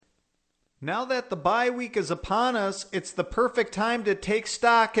Now that the bye week is upon us, it's the perfect time to take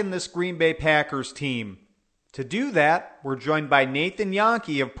stock in this Green Bay Packers team. To do that, we're joined by Nathan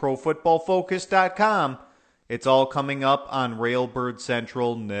Yankee of ProFootballFocus.com. It's all coming up on Railbird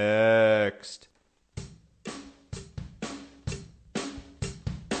Central next.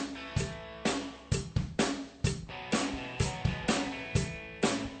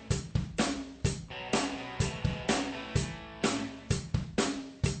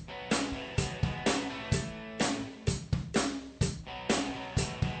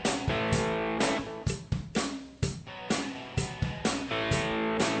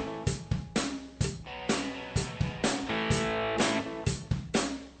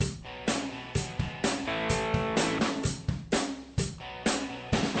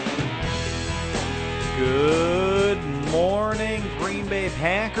 Good morning, Green Bay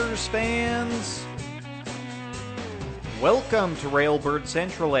Packers fans. Welcome to Railbird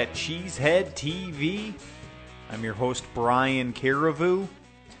Central at Cheesehead TV. I'm your host, Brian Carriveau.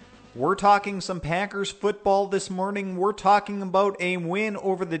 We're talking some Packers football this morning. We're talking about a win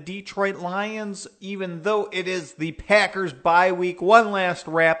over the Detroit Lions, even though it is the Packers bye week. One last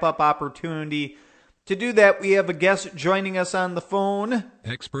wrap-up opportunity. To do that, we have a guest joining us on the phone.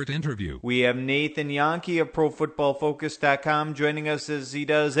 Expert interview. We have Nathan Yankee of ProFootballFocus.com joining us as he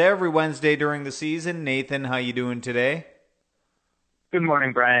does every Wednesday during the season. Nathan, how you doing today? Good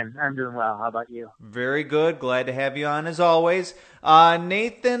morning, Brian. I'm doing well. How about you? Very good. Glad to have you on as always.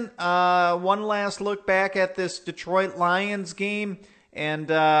 Nathan, one last look back at this Detroit Lions game,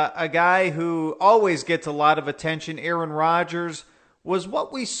 and a guy who always gets a lot of attention, Aaron Rodgers. Was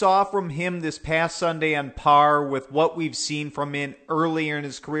what we saw from him this past Sunday on par with what we've seen from him earlier in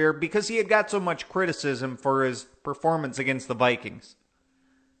his career, because he had got so much criticism for his performance against the Vikings?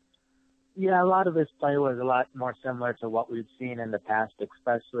 Yeah, a lot of his play was a lot more similar to what we've seen in the past,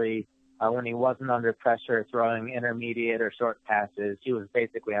 especially when he wasn't under pressure throwing intermediate or short passes. He was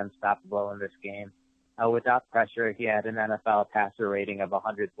basically unstoppable in this game. Without pressure, he had an NFL passer rating of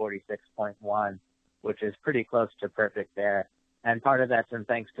 146.1, which is pretty close to perfect there. And part of that's in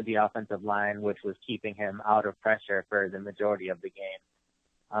thanks to the offensive line, which was keeping him out of pressure for the majority of the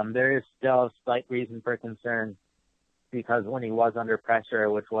game. There is still a slight reason for concern because when he was under pressure,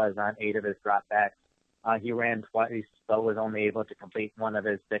 which was on 8 of his dropbacks, he ran twice, but was only able to complete 1 of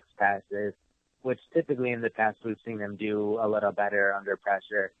his 6 passes, which typically in the past we've seen him do a little better under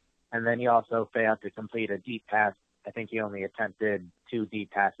pressure. And then he also failed to complete a deep pass. I think he only attempted 2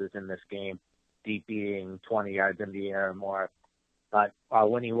 deep passes in this game, deep being 20 yards in the air or more. But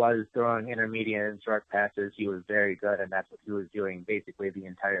when he was throwing intermediate and short passes, he was very good, and that's what he was doing basically the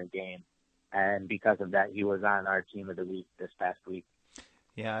entire game. And because of that, he was on our team of the week this past week.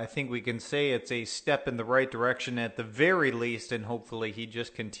 Yeah, I think we can say it's a step in the right direction at the very least, and hopefully he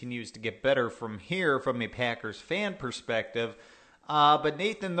just continues to get better from here from a Packers fan perspective. But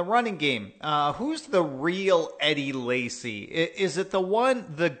Nathan, the running game, who's the real Eddie Lacy? Is it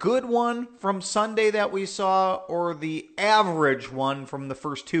the good one from Sunday that we saw, or the average one from the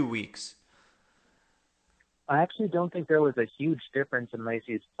first 2 weeks? I actually don't think there was a huge difference in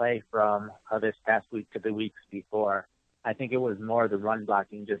Lacy's play from this past week to the weeks before. I think it was more the run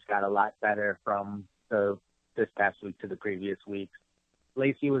blocking just got a lot better from this past week to the previous weeks.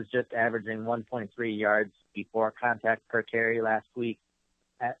 Lacy was just averaging 1.3 yards before contact per carry last week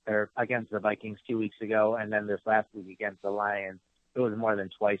against the Vikings 2 weeks ago, and then this last week against the Lions, it was more than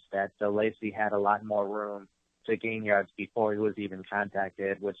twice that. So Lacy had a lot more room to gain yards before he was even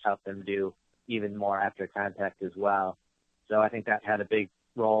contacted, which helped him do even more after contact as well. So I think that had a big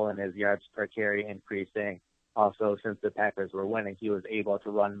role in his yards per carry increasing. Also, since the Packers were winning, he was able to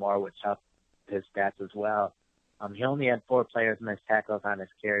run more, which helped his stats as well. He only had 4 players miss tackles on his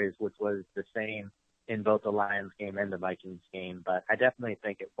carries, which was the same in both the Lions game and the Vikings game. But I definitely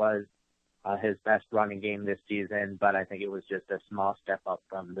think it was his best running game this season, but I think it was just a small step up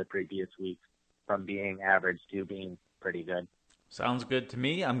from the previous weeks, from being average to being pretty good. Sounds good to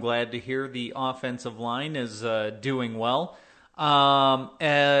me. I'm glad to hear the offensive line is doing well.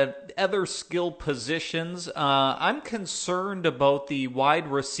 Other skill positions, I'm concerned about the wide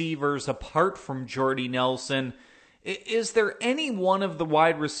receivers apart from Jordy Nelson. Is there any one of the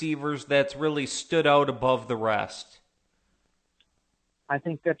wide receivers that's really stood out above the rest? I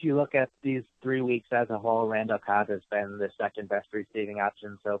think that if you look at these 3 weeks as a whole, Randall Cobb has been the second best receiving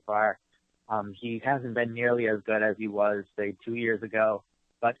option so far. He hasn't been nearly as good as he was, say, 2 years ago,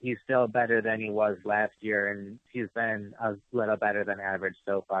 but he's still better than he was last year, and he's been a little better than average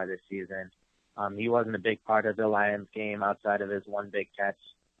so far this season. He wasn't a big part of the Lions game outside of his one big catch,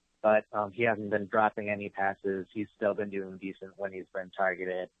 but he hasn't been dropping any passes. He's still been doing decent when he's been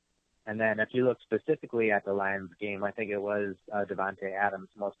targeted. And then if you look specifically at the Lions game, I think it was Devontae Adams'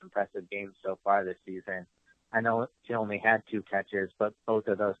 most impressive game so far this season. I know he only had 2 catches, but both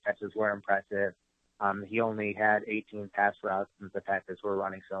of those catches were impressive. He only had 18 pass routes since the Packers were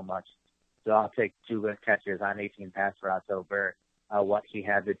running so much. So I'll take 2 good catches on 18 pass routes over what he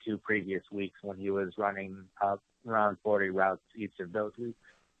had the 2 previous weeks when he was running around 40 routes each of those weeks.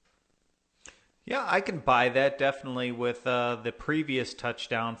 Yeah, I can buy that definitely with the previous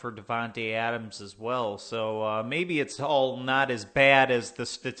touchdown for Devontae Adams as well. So maybe it's all not as bad as the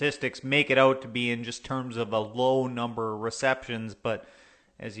statistics make it out to be in just terms of a low number of receptions, but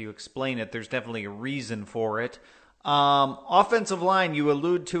as you explain it, there's definitely a reason for it. Offensive line, you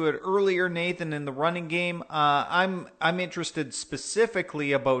allude to it earlier, Nathan, in the running game. I'm interested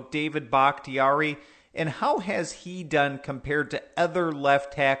specifically about David Bakhtiari. And how has he done compared to other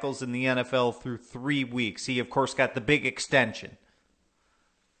left tackles in the NFL through 3 weeks? He, of course, got the big extension.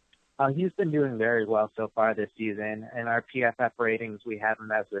 He's been doing very well so far this season. In our PFF ratings, we have him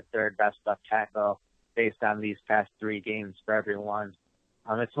as the 3rd best left tackle based on these past 3 games for everyone.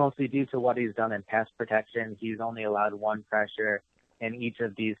 It's mostly due to what he's done in pass protection. He's only allowed 1 pressure in each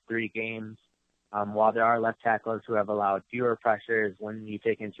of these 3 games, while there are left tackles who have allowed fewer pressures when you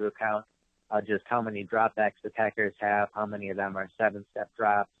take into account just how many dropbacks the Packers have, how many of them are 7-step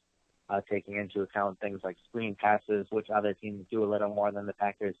drops, taking into account things like screen passes, which other teams do a little more than the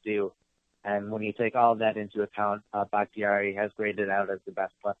Packers do. And when you take all of that into account, Bakhtiari has graded out as the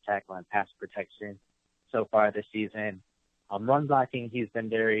best left tackle on pass protection so far this season. Run blocking, he's been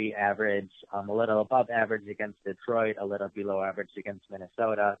very average, a little above average against Detroit, a little below average against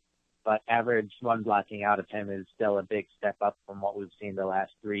Minnesota. But average run blocking out of him is still a big step up from what we've seen the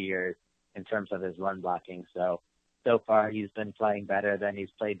last 3 years in terms of his run blocking. So far he's been playing better than he's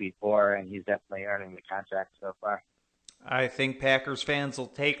played before, and he's definitely earning the contract so far. I think Packers fans will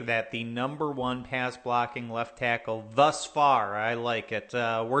take that. The number 1 pass blocking left tackle thus far. I like it.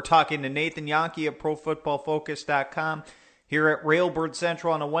 We're talking to Nathan Jahnke of ProFootballFocus.com here at Railbird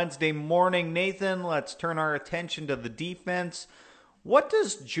Central on a Wednesday morning. Nathan, let's turn our attention to the defense. What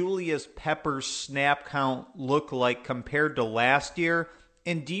does Julius Peppers' snap count look like compared to last year?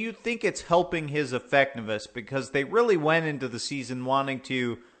 And do you think it's helping his effectiveness? Because they really went into the season wanting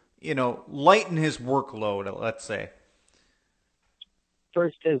to, lighten his workload, let's say.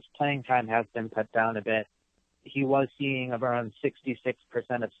 First, his playing time has been cut down a bit. He was seeing around 66%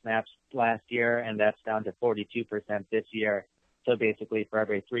 of snaps last year, and that's down to 42% this year. So basically, for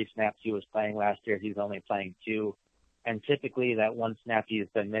every 3 snaps he was playing last year, he's only playing 2. And typically, that 1 snap he's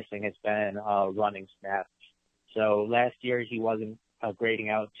been missing has been a running snap. So last year, he wasn't grading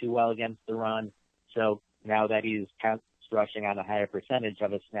out too well against the run. So now that he's pass rushing on a higher percentage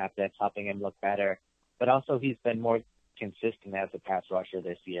of his snap, that's helping him look better. But also he's been more consistent as a pass rusher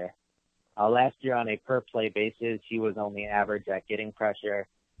this year. Last year on a per play basis, he was only average at getting pressure,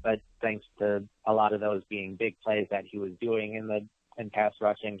 but thanks to a lot of those being big plays that he was doing in pass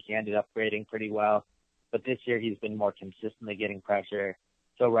rushing, he ended up grading pretty well. But this year he's been more consistently getting pressure.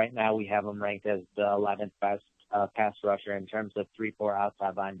 So right now we have him ranked as the 11th best pass rusher in terms of 3-4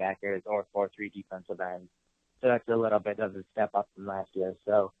 outside linebackers or 4-3 defensive ends. So that's a little bit of a step up from last year.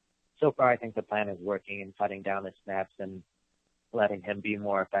 So far I think the plan is working in cutting down the snaps and letting him be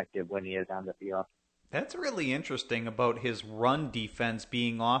more effective when he is on the field. That's really interesting about his run defense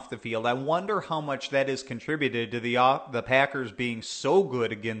being off the field. I wonder how much that has contributed to the Packers being so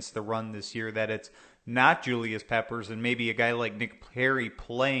good against the run this year that it's not Julius Peppers and maybe a guy like Nick Perry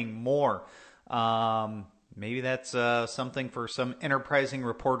playing more. Maybe that's something for some enterprising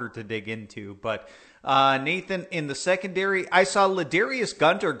reporter to dig into. But Nathan, in the secondary, I saw Ladarius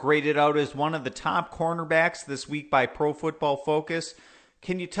Gunter graded out as one of the top cornerbacks this week by Pro Football Focus.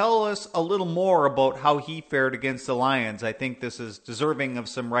 Can you tell us a little more about how he fared against the Lions? I think this is deserving of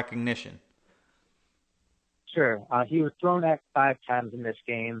some recognition. Sure. He was thrown at 5 times in this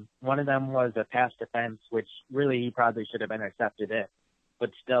game. One of them was a pass defense, which really he probably should have intercepted it,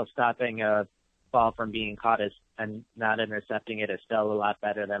 but still stopping a ball from being caught and not intercepting it is still a lot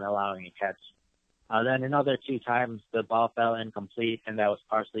better than allowing a catch. Then another 2 times the ball fell incomplete, and that was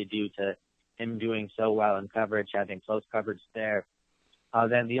partially due to him doing so well in coverage, having close coverage there.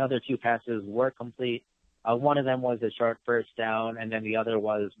 Then the other 2 passes were complete. One of them was a short first down, and then the other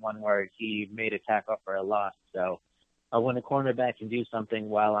was one where he made a tackle for a loss. So when a cornerback can do something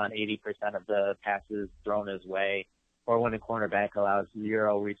well on 80% of the passes thrown his way, or when a cornerback allows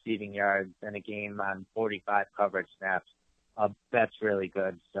 0 receiving yards in a game on 45 coverage snaps, that's really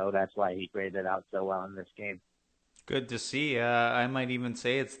good. So that's why he graded out so well in this game. Good to see. I might even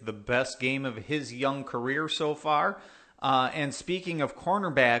say it's the best game of his young career so far. And speaking of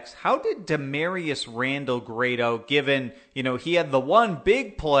cornerbacks, how did Demarius Randall grade out, given, he had the one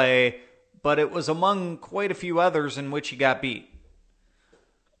big play, but it was among quite a few others in which he got beat?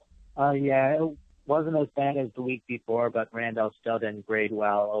 Yeah, it wasn't as bad as the week before, but Randall still didn't grade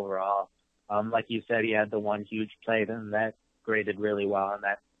well overall. Like you said, he had the one huge play, and that graded really well on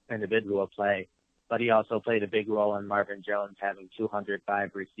that individual play. But he also played a big role in Marvin Jones having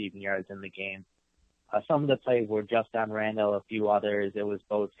 205 receiving yards in the game. Some of the plays were just on Randall, a few others, it was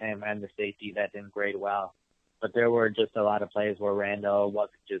both him and the safety that didn't grade well. But there were just a lot of plays where Randall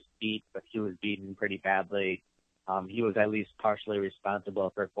wasn't just beat, but he was beaten pretty badly. He was at least partially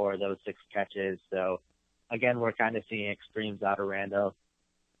responsible for 4 of those 6 catches. So, again, we're kind of seeing extremes out of Randall,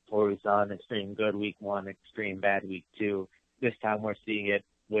 where we saw an extreme good week 1, extreme bad week 2. This time we're seeing it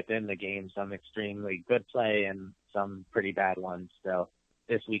within the game, some extremely good play and some pretty bad ones. So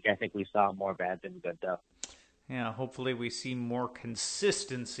this week I think we saw more bad than good, though. Yeah, hopefully we see more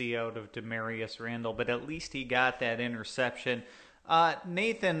consistency out of Demarius Randall, but at least he got that interception.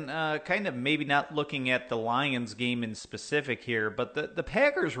 Nathan, kind of maybe not looking at the Lions game in specific here, but the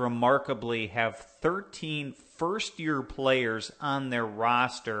Packers remarkably have 13 first-year players on their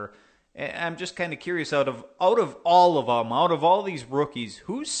roster. I'm just kind of curious, out of all of them, out of all these rookies,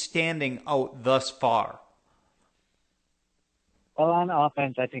 who's standing out thus far? Well, on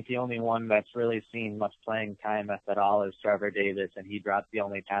offense, I think the only one that's really seen much playing time at all is Trevor Davis, and he dropped the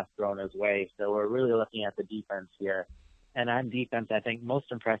only pass thrown his way. So we're really looking at the defense here. And on defense, I think most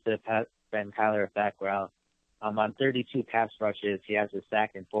impressive has been Kyler Fackrell. On 32 pass rushes, he has a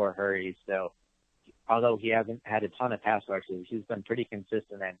sack and 4 hurries. So although he hasn't had a ton of pass rushes, he's been pretty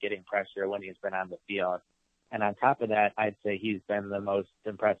consistent at getting pressure when he's been on the field. And on top of that, I'd say he's been the most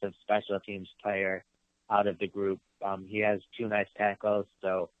impressive special teams player out of the group. He has 2 nice tackles.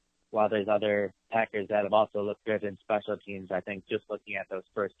 So while there's other Packers that have also looked good in special teams, I think just looking at those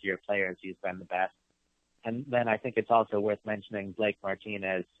first-year players, he's been the best. And then I think it's also worth mentioning Blake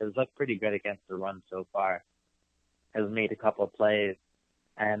Martinez has looked pretty good against the run so far, has made a couple of plays.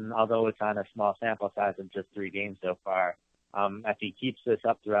 And although it's on a small sample size of just 3 games so far, if he keeps this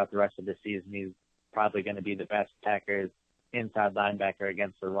up throughout the rest of the season, he's probably going to be the best Packers inside linebacker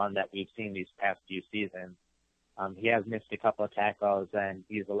against the run that we've seen these past few seasons. He has missed a couple of tackles and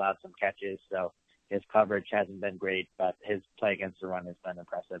he's allowed some catches, so his coverage hasn't been great, but his play against the run has been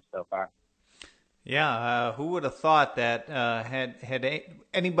impressive so far. Yeah, who would have thought that had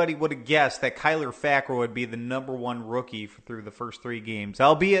anybody would have guessed that Kyler Fackrell would be the number 1 rookie through the first 3 games,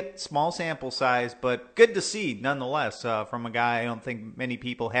 albeit small sample size, but good to see nonetheless from a guy I don't think many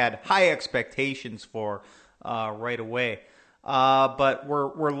people had high expectations for right away. But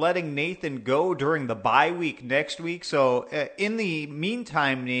we're letting Nathan go during the bye week next week. So in the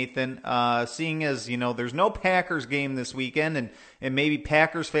meantime, Nathan, seeing as there's no Packers game this weekend, and maybe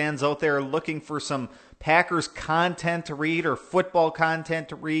Packers fans out there are looking for some Packers content to read or football content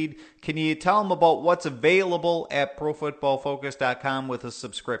to read, can you tell them about what's available at ProFootballFocus.com with a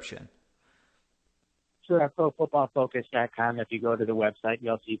subscription? Sure, at ProFootballFocus.com, if you go to the website,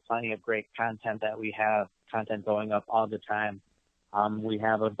 you'll see plenty of great content that we have, content going up all the time. We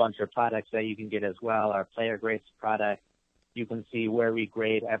have a bunch of products that you can get as well. Our Player Grades product, you can see where we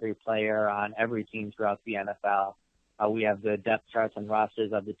grade every player on every team throughout the NFL. We have the depth charts and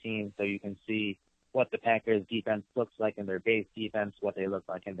rosters of the team, so you can see what the Packers defense looks like in their base defense, what they look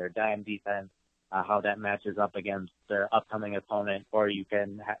like in their dime defense, how that matches up against their upcoming opponent, or you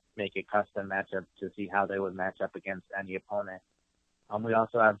can make a custom matchup to see how they would match up against any opponent. We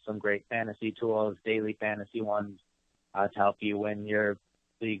also have some great fantasy tools, daily fantasy ones, to help you win your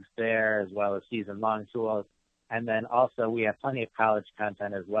leagues there, as well as season-long tools. And then also we have plenty of college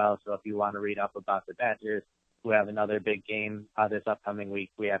content as well, so if you want to read up about the Badgers, who have another big game this upcoming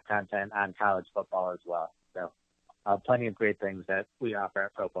week, we have content on college football as well. So plenty of great things that we offer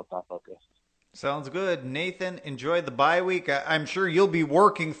at Pro Football Focus. Sounds good. Nathan, enjoy the bye week. I'm sure you'll be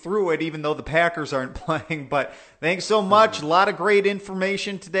working through it even though the Packers aren't playing, but thanks so much. A lot of great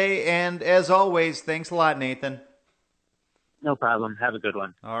information today, and as always, thanks a lot, Nathan. No problem. Have a good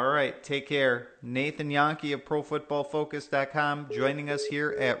one. All right. Take care. Nathan Jahnke of ProFootballFocus.com joining us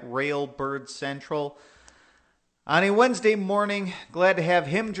here at Railbird Central on a Wednesday morning. Glad to have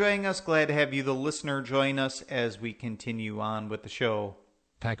him join us. Glad to have you, the listener, join us as we continue on with the show.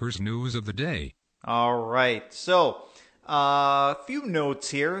 Packers news of the day. All right. So, a few notes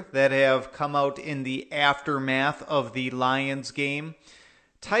here that have come out in the aftermath of the Lions game.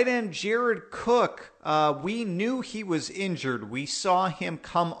 Tight end Jared Cook, we knew he was injured. We saw him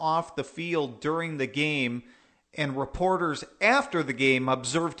come off the field during the game, and reporters after the game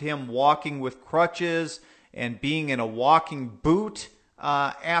observed him walking with crutches and being in a walking boot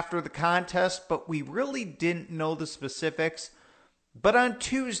after the contest, but we really didn't know the specifics. But on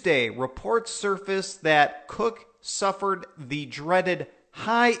Tuesday, reports surfaced that Cook suffered the dreaded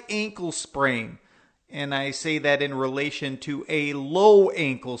high ankle sprain. And I say that in relation to a low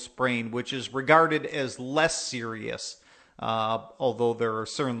ankle sprain, which is regarded as less serious, although there are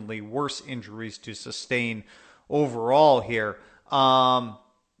certainly worse injuries to sustain overall here.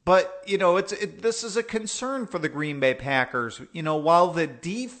 But, this is a concern for the Green Bay Packers. While the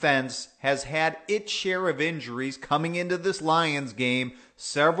defense has had its share of injuries coming into this Lions game,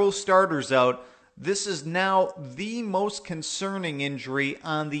 several starters out, this is now the most concerning injury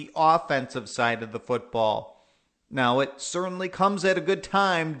on the offensive side of the football. Now, it certainly comes at a good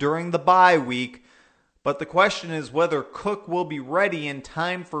time during the bye week, but the question is whether Cook will be ready in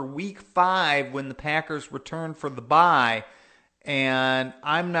time for Week 5 when the Packers return for the bye. And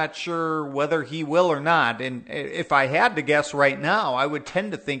I'm not sure whether he will or not. And if I had to guess right now, I would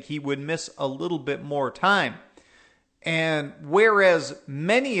tend to think he would miss a little bit more time. And whereas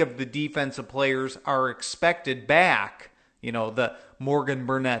many of the defensive players are expected back, the Morgan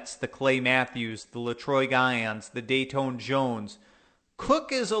Burnett's, the Clay Matthews, the LaTroy Guions, the Dayton Jones,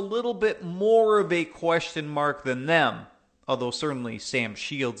 Cook is a little bit more of a question mark than them. Although certainly Sam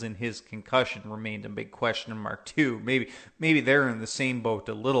Shields and his concussion remained a big question mark too. Maybe they're in the same boat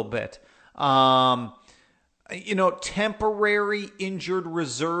a little bit. Temporary injured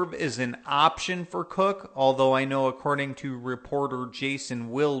reserve is an option for Cook, although I know according to reporter Jason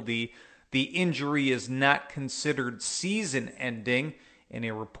Wilde, the injury is not considered season-ending in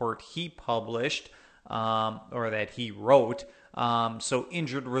a report he published, or that he wrote. So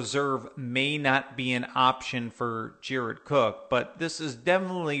injured reserve may not be an option for Jared Cook, but this is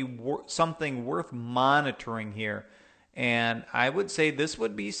definitely something worth monitoring here. And I would say this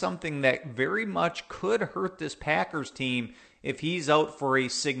would be something that very much could hurt this Packers team if he's out for a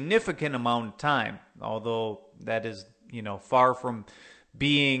significant amount of time, although that is, far from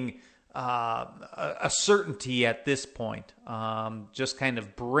being a certainty at this point. Just kind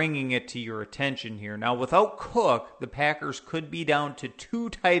of bringing it to your attention here. Now, without Cook, the Packers could be down to 2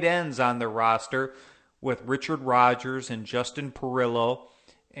 tight ends on their roster with Richard Rodgers and Justin Perillo.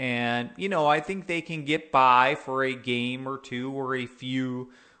 And, I think they can get by for a game or two or a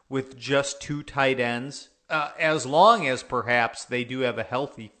few with just 2 tight ends, as long as perhaps they do have a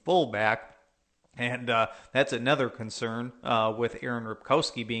healthy fullback. And that's another concern with Aaron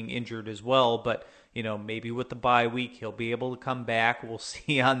Ripkowski being injured as well. But, maybe with the bye week, he'll be able to come back. We'll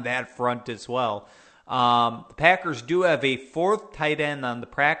see on that front as well. The Packers do have a 4th tight end on the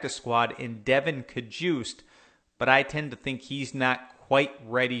practice squad in Devin Cajuste, but I tend to think he's not quite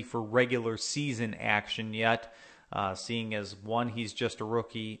ready for regular season action yet, seeing as 1, he's just a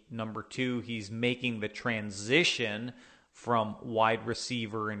rookie. Number 2, he's making the transition from wide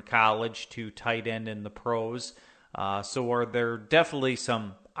receiver in college to tight end in the pros. So are there definitely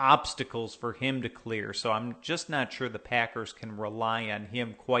some obstacles for him to clear. So I'm just not sure the Packers can rely on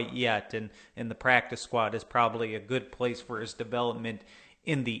him quite yet. And the practice squad is probably a good place for his development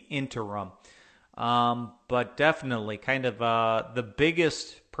in the interim. But definitely kind of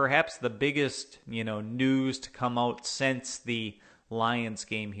perhaps the biggest, news to come out since the Lions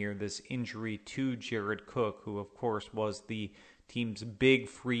game here, this injury to Jared Cook, who of course was the team's big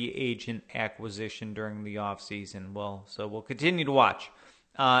free agent acquisition during the offseason. Well, so we'll continue to watch.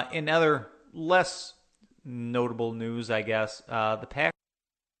 In other less notable news, I guess, the Packers,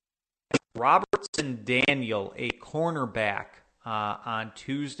 Robertson Daniel, a cornerback, on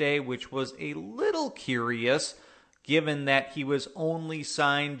Tuesday, which was a little curious given that he was only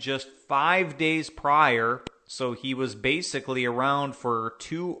signed just 5 days prior. So he was basically around for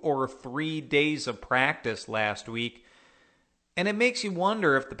 2 or 3 days of practice last week. And it makes you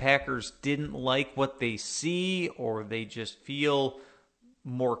wonder if the Packers didn't like what they see, or they just feel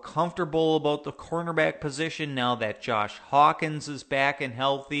more comfortable about the cornerback position now that Josh Hawkins is back and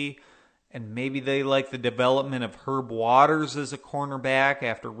healthy. And maybe they like the development of Herb Waters as a cornerback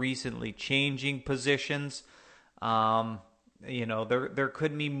after recently changing positions. There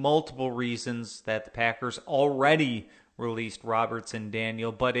could be multiple reasons that the Packers already released Robertson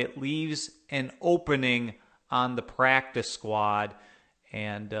Daniel, but it leaves an opening on the practice squad,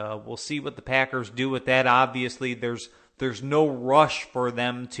 and we'll see what the Packers do with that. Obviously, there's no rush for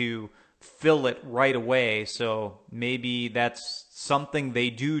them to fill it right away, so maybe that's something they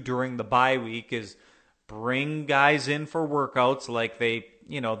do during the bye week is bring guys in for workouts like they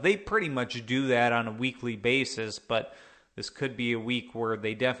pretty much do that on a weekly basis, but this could be a week where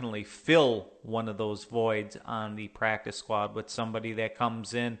they definitely fill one of those voids on the practice squad with somebody that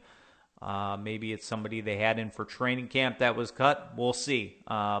comes in Maybe it's somebody they had in for training camp that was cut. We'll see.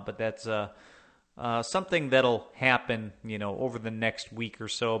 But that's something that'll happen, over the next week or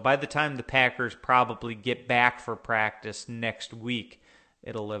so. By the time the Packers probably get back for practice next week,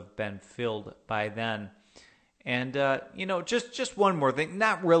 it'll have been filled by then. And, just one more thing.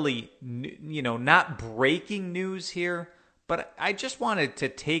 Not really, not breaking news here, but I just wanted to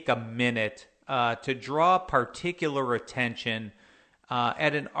take a minute to draw particular attention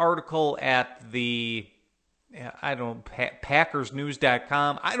at an article at the,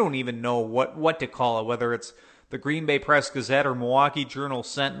 PackersNews.com. I don't even know what to call it, whether it's the Green Bay Press Gazette or Milwaukee Journal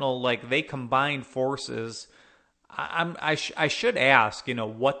Sentinel. Like, they combined forces. I should ask,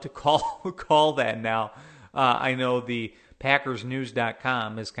 what to call that now. I know the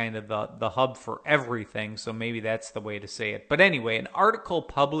PackersNews.com is kind of the hub for everything, so maybe that's the way to say it. But anyway, an article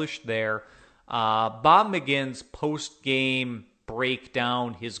published there, Bob McGinn's post-game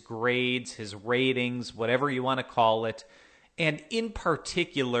breakdown, his grades, his ratings, whatever you want to call it, and in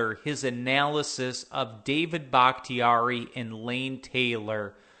particular, his analysis of David Bakhtiari and Lane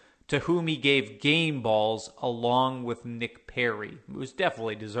Taylor, to whom he gave game balls along with Nick Perry, who was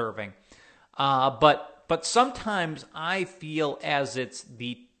definitely deserving. But sometimes I feel as it's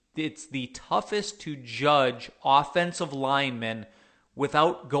the toughest to judge offensive linemen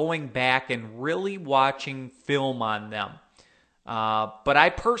without going back and really watching film on them. But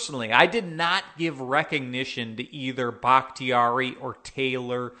I did not give recognition to either Bakhtiari or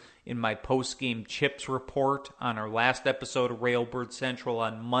Taylor in my post-game chips report on our last episode of Railbird Central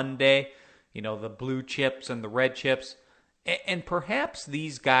on Monday. The blue chips and the red chips. And perhaps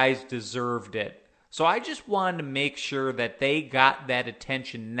these guys deserved it. So I just wanted to make sure that they got that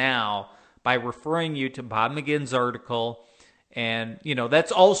attention now by referring you to Bob McGinn's article. And,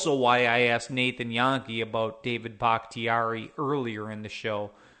 that's also why I asked Nathan Jahnke about David Bakhtiari earlier in the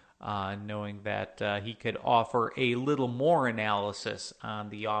show, knowing that he could offer a little more analysis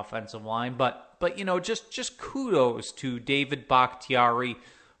on the offensive line. But just kudos to David Bakhtiari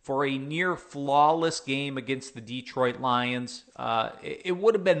for a near flawless game against the Detroit Lions. It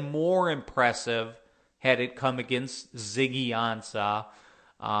would have been more impressive had it come against Ziggy Ansah.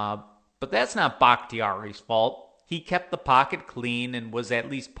 But that's not Bakhtiari's fault. He kept the pocket clean and was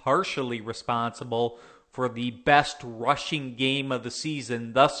at least partially responsible for the best rushing game of the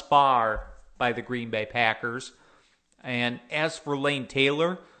season thus far by the Green Bay Packers. And as for Lane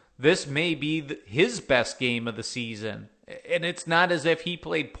Taylor, this may be his best game of the season. And it's not as if he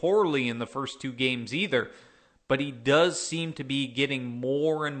played poorly in the first two games either, but he does seem to be getting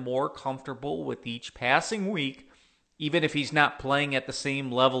more and more comfortable with each passing week, even if he's not playing at the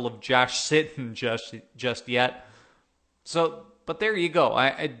same level of Josh Sitton just yet. So, but there you go.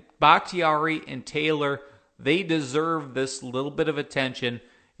 Bakhtiari and Taylor, they deserve this little bit of attention,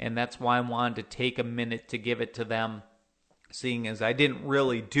 and that's why I wanted to take a minute to give it to them, seeing as I didn't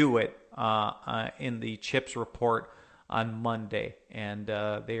really do it in the Chips report on Monday, and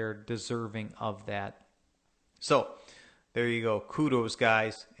they are deserving of that. So, there you go. Kudos,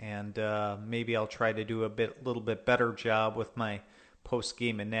 guys, and maybe I'll try to do a little bit better job with my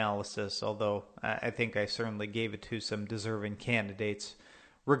post-game analysis, although I think I certainly gave it to some deserving candidates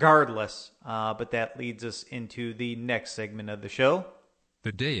regardless. But that leads us into the next segment of the show.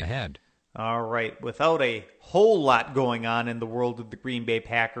 The day ahead. All right. Without a whole lot going on in the world of the Green Bay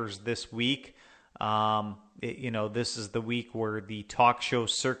Packers this week, this is the week where the talk show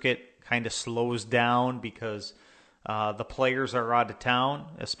circuit kind of slows down because the players are out of town,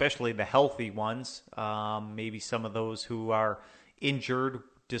 especially the healthy ones. Maybe some of those who are injured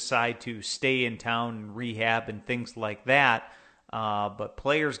decide to stay in town and rehab and things like that. But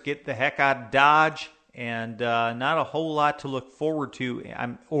players get the heck out of Dodge, and not a whole lot to look forward to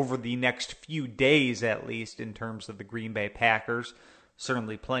over the next few days, at least, in terms of the Green Bay Packers.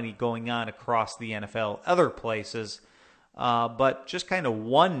 Certainly plenty going on across the NFL, other places. But just kind of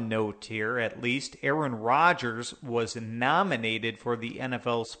one note here, at least. Aaron Rodgers was nominated for the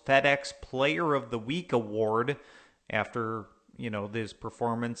NFL's FedEx Player of the Week award after his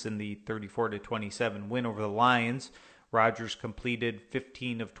performance in the 34-27 win over the Lions. Rodgers completed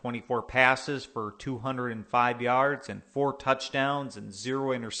 15 of 24 passes for 205 yards and 4 touchdowns and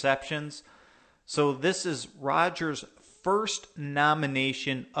 0 interceptions. So this is Rodgers' first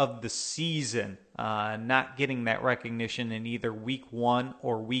nomination of the season, not getting that recognition in either week 1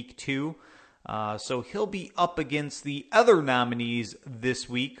 or week 2. So he'll be up against the other nominees this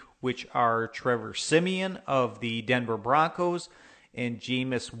week, which are Trevor Siemian of the Denver Broncos and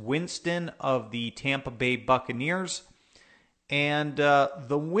Jameis Winston of the Tampa Bay Buccaneers. And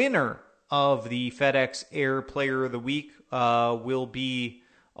the winner of the FedEx Air Player of the Week will be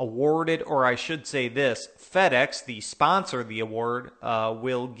awarded, or I should say this, FedEx, the sponsor of the award,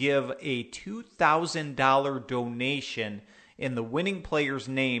 will give a $2,000 donation in the winning player's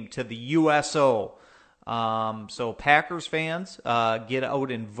name to the USO. So Packers fans, get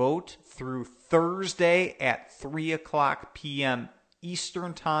out and vote through Thursday at 3 o'clock p.m.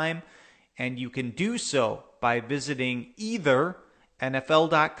 Eastern Time, and you can do so by visiting either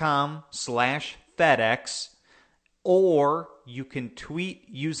NFL.com/FedEx, or you can tweet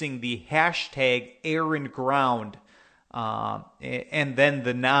using the hashtag #AaronGround, and then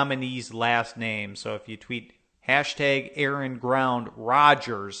the nominee's last name. So if you tweet hashtag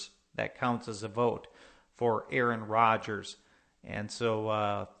 #AaronGroundRogers, that counts as a vote for Aaron Rodgers. And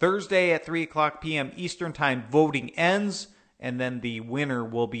so Thursday at 3 o'clock p.m. Eastern Time, voting ends, and then the winner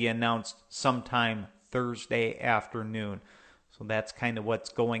will be announced sometime Thursday afternoon. So that's kind of what's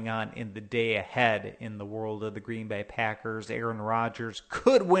going on in the day ahead in the world of the Green Bay Packers. Aaron Rodgers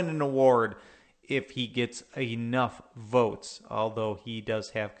could win an award if he gets enough votes, although he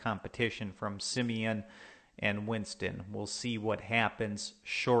does have competition from Simeon and Winston. We'll see what happens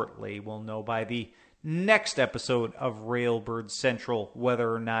shortly. We'll know by the next episode of Railbird Central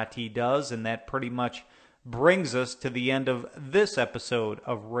whether or not he does, and that pretty much brings us to the end of this episode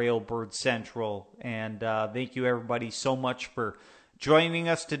of Railbird Central. And thank you everybody so much for joining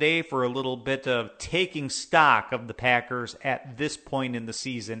us today for a little bit of taking stock of the Packers at this point in the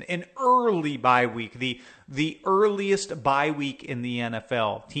season. An early bye week, the earliest bye week in the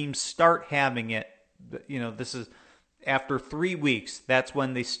NFL. Teams start having it, this is after 3 weeks. That's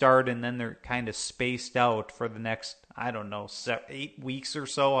when they start, and then they're kind of spaced out for the next, 8 weeks or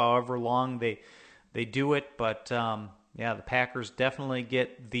so, however long they do it. But the Packers definitely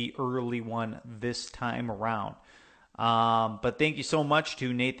get the early one this time around. But thank you so much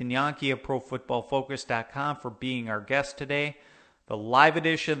to Nathan Yankee of ProFootballFocus.com for being our guest today. The live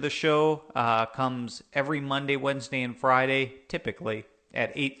edition of the show comes every Monday, Wednesday, and Friday, typically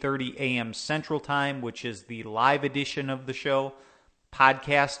at 8:30 a.m. Central Time, which is the live edition of the show,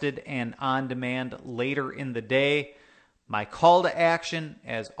 podcasted and on demand later in the day. My call to action,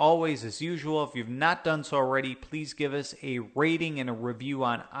 as always, as usual, if you've not done so already, please give us a rating and a review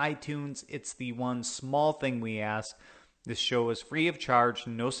on iTunes. It's the one small thing we ask. This show is free of charge,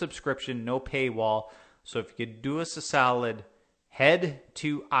 no subscription, no paywall. So if you could do us a solid, head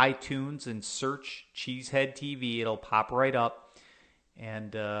to iTunes and search Cheesehead TV. It'll pop right up.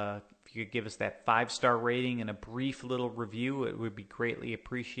 And if you could give us that 5-star rating and a brief little review, it would be greatly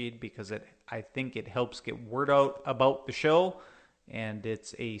appreciated, because I think it helps get word out about the show, and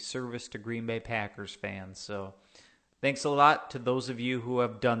it's a service to Green Bay Packers fans. So thanks a lot to those of you who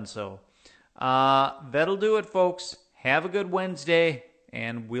have done so. That'll do it, folks. Have a good Wednesday,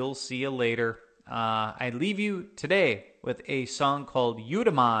 and we'll see you later. I leave you today with a song called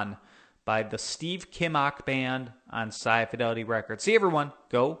Eudaimon by the Steve Kimock Band on Sci Fidelity Records. See everyone.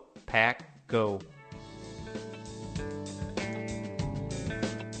 Go, Pack, go.